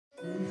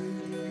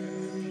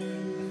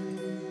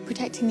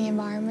Protecting the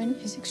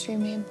environment is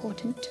extremely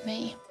important to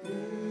me.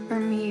 For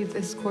me,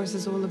 this course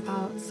is all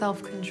about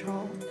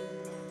self-control.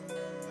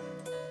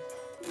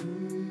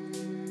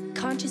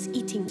 Conscious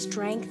eating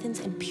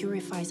strengthens and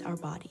purifies our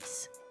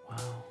bodies.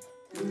 Wow.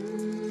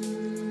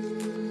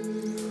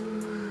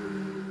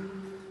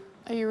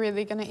 Are you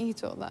really gonna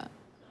eat all that?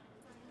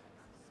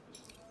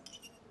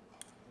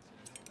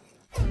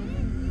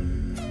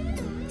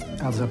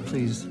 Elza,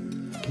 please,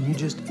 can you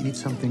just eat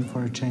something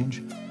for a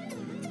change?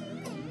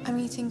 I'm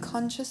eating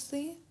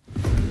consciously. I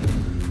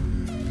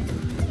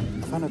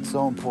find it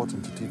so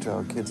important to teach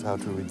our kids how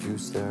to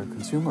reduce their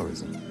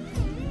consumerism.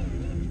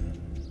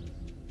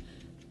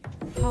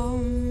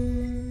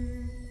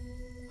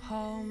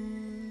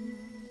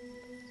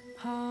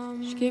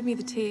 She gave me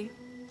the tea.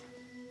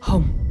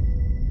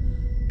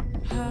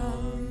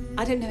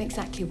 I don't know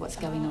exactly what's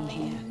going on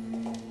here,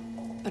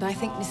 but I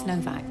think Miss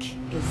Novak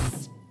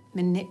is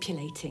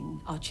manipulating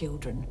our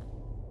children.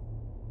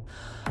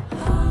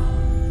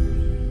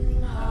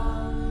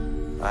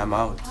 I'm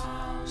out.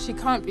 She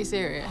can't be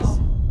serious.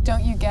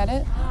 Don't you get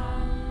it?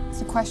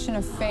 It's a question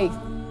of faith.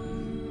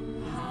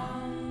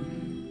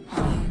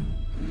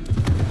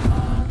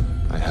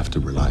 I have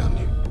to rely on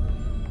you.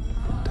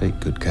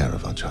 Take good care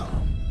of our child.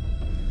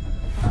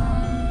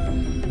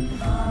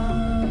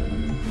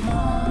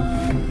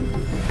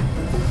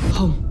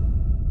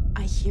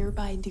 I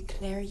hereby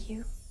declare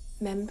you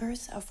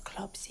members of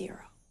Club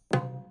Zero.